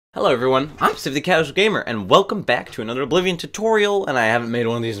Hello everyone, I'm Steve the Casual Gamer, and welcome back to another Oblivion tutorial, and I haven't made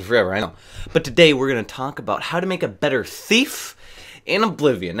one of these in forever, I know. But today we're going to talk about how to make a better thief in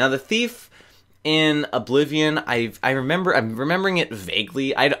Oblivion. Now the thief in Oblivion, I'm remembering it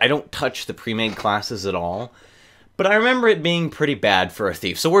vaguely. I don't touch the pre-made classes at all, but I remember it being pretty bad for a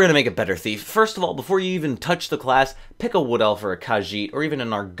thief, so we're going to make a better thief. First of all, before you even touch the class, pick a Wood Elf or a Khajiit, or even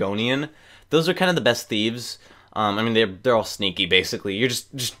an Argonian. Those are kind of the best thieves. I mean, they're all sneaky, basically. You're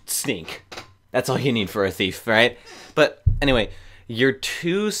just sneak. That's all you need for a thief, right? But anyway, your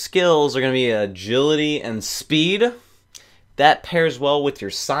two skills are going to be agility and speed. That pairs well with your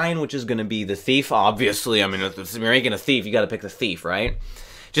sign, which is going to be the thief. Obviously, I mean, if you're making a thief, you got to pick the thief, right?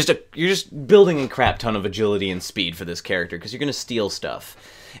 You're just building a crap ton of agility and speed for this character because you're going to steal stuff,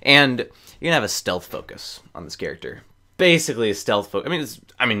 and you're going to have a stealth focus on this character. Basically, a stealth focus.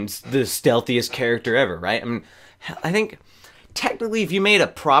 I mean, it's the stealthiest character ever, right? I mean, I think technically, if you made a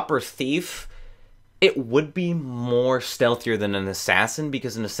proper thief, it would be more stealthier than an assassin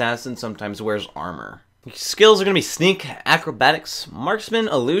because an assassin sometimes wears armor. Skills are going to be sneak, acrobatics, marksman,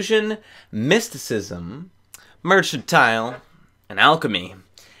 illusion, mysticism, mercantile, and alchemy.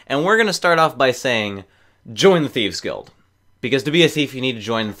 And we're going to start off by saying, join the Thieves Guild. Because to be a thief, you need to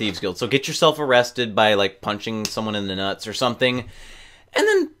join the Thieves Guild. So get yourself arrested by, like, punching someone in the nuts or something. And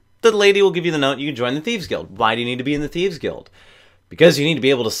then the lady will give you the note, you can join the Thieves Guild. Why do you need to be in the Thieves Guild? Because you need to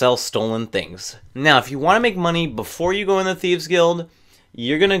be able to sell stolen things. Now, if you want to make money before you go in the Thieves Guild,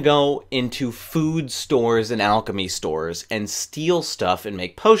 you're going to go into food stores and alchemy stores and steal stuff and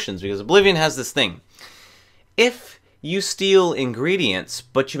make potions. Because Oblivion has this thing. If you steal ingredients,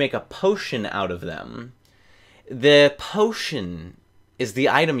 but you make a potion out of them, the potion is the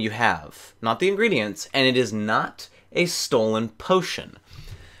item you have, not the ingredients, and it is not a stolen potion.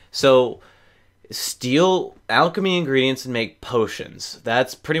 So, steal alchemy ingredients and make potions.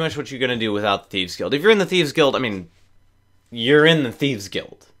 That's pretty much what you're going to do without the Thieves Guild. If you're in the Thieves Guild, I mean, you're in the Thieves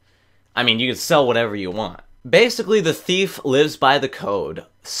Guild. I mean, you can sell whatever you want. Basically, the thief lives by the code.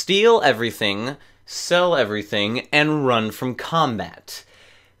 Steal everything, sell everything, and run from combat.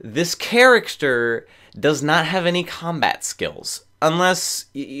 This character does not have any combat skills. Unless,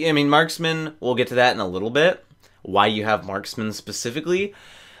 I mean, marksman, we'll get to that in a little bit, why you have marksman specifically,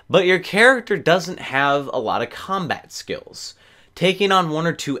 but your character doesn't have a lot of combat skills. Taking on one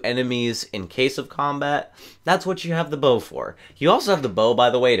or two enemies in case of combat, that's what you have the bow for. You also have the bow, by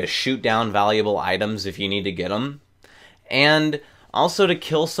the way, to shoot down valuable items if you need to get them, and also to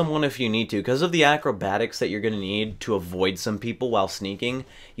kill someone if you need to. Because of the acrobatics that you're going to need to avoid some people while sneaking,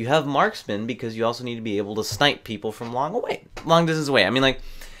 you have marksman because you also need to be able to snipe people from long distance away. I mean, like,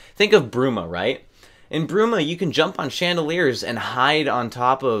 think of Bruma, right? In Bruma, you can jump on chandeliers and hide on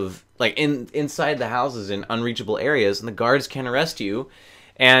top of, like, inside the houses in unreachable areas, and the guards can't arrest you,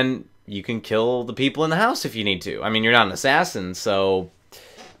 and you can kill the people in the house if you need to. I mean, you're not an assassin, so,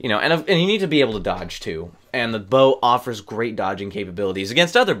 you know, and you need to be able to dodge, too. And the bow offers great dodging capabilities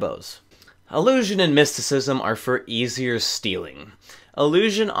against other bows. Illusion and mysticism are for easier stealing.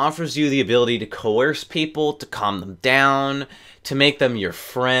 Illusion offers you the ability to coerce people, to calm them down, to make them your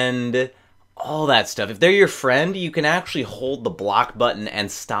friend, all that stuff. If they're your friend, you can actually hold the block button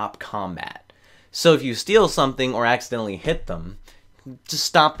and stop combat. So if you steal something or accidentally hit them, just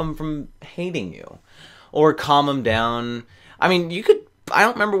stop them from hating you. Or calm them down. I mean, you could, I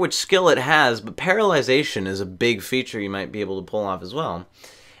don't remember which skill it has, but paralyzation is a big feature you might be able to pull off as well.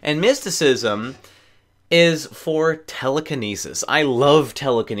 And mysticism is for telekinesis. I love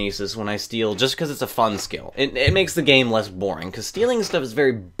telekinesis when I steal just because it's a fun skill. It makes the game less boring, because stealing stuff is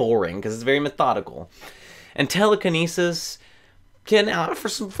very boring because it's very methodical. And telekinesis can offer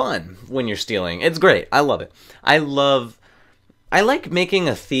some fun when you're stealing. It's great. I love it. I like making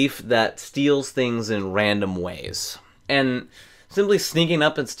a thief that steals things in random ways. And simply sneaking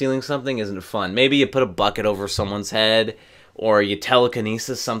up and stealing something isn't fun. Maybe you put a bucket over someone's head, or you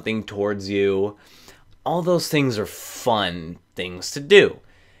telekinesis something towards you. All those things are fun things to do.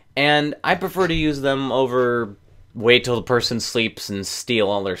 And I prefer to use them over wait till the person sleeps and steal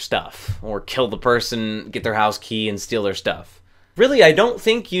all their stuff. Or kill the person, get their house key, and steal their stuff. Really, I don't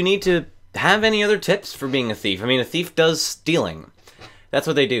think you need to have any other tips for being a thief. I mean, a thief does stealing. That's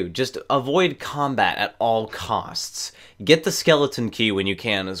what they do. Just avoid combat at all costs. Get the skeleton key when you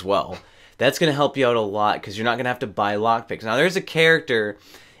can as well. That's going to help you out a lot because you're not going to have to buy lockpicks. Now, there's a character,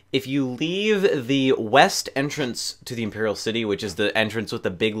 if you leave the west entrance to the Imperial City, which is the entrance with the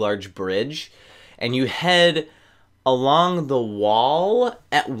big, large bridge, and you head along the wall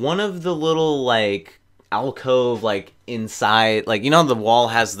at one of the little, like, alcove, like, inside, like, you know, the wall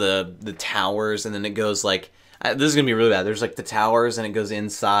has the towers, and then it goes, like, This is gonna be really bad. There's like the towers, and it goes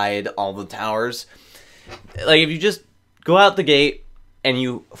inside all the towers. Like if you just go out the gate and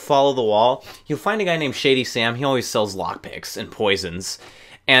you follow the wall, you'll find a guy named Shady Sam. He always sells lockpicks and poisons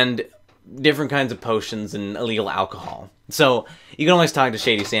and different kinds of potions and illegal alcohol. So you can always talk to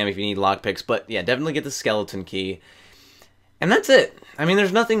Shady Sam if you need lockpicks. But yeah, definitely get the skeleton key. And that's it. I mean,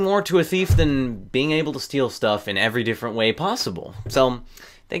 there's nothing more to a thief than being able to steal stuff in every different way possible. So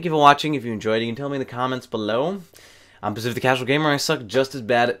thank you for watching. If you enjoyed, you can tell me in the comments below. I'm Pacific the Casual Gamer. I suck just as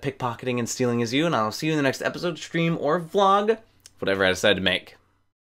bad at pickpocketing and stealing as you, and I'll see you in the next episode, stream, or vlog, whatever I decide to make.